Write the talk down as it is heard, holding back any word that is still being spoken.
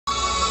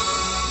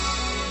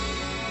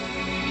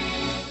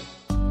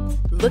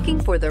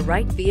Looking for the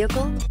right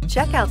vehicle?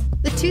 Check out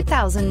the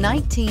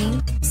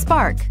 2019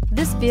 Spark.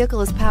 This vehicle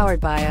is powered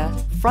by a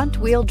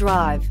front-wheel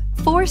drive,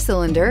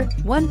 4-cylinder,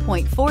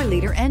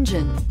 1.4-liter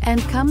engine,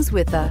 and comes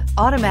with a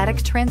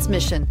automatic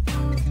transmission.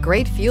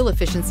 Great fuel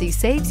efficiency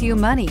saves you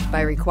money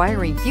by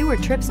requiring fewer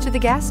trips to the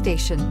gas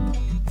station.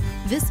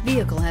 This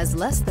vehicle has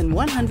less than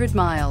 100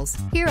 miles.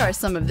 Here are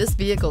some of this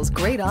vehicle's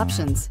great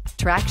options: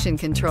 traction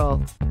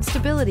control,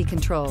 stability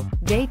control,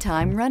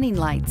 daytime running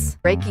lights,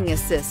 braking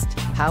assist,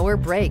 power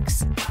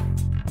brakes.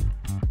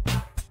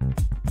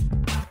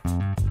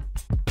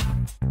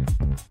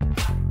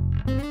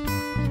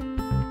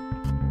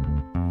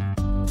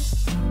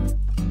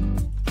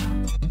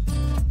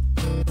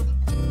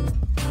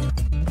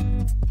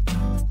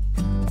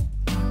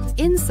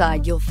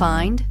 Inside you'll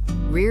find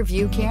rear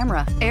view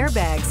camera,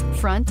 airbags,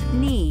 front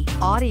knee,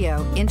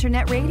 audio,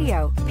 internet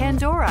radio,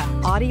 Pandora,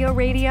 audio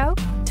radio,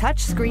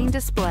 touchscreen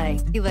display,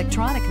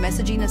 electronic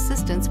messaging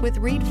assistance with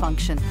read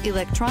function,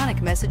 electronic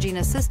messaging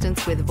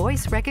assistance with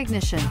voice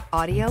recognition,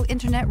 audio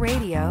internet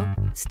radio,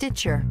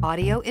 Stitcher,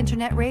 audio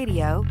internet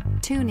radio,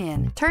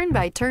 tune-in,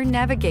 turn-by-turn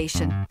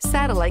navigation,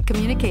 satellite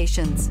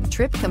communications,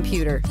 trip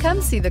computer. Come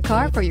see the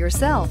car for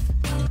yourself.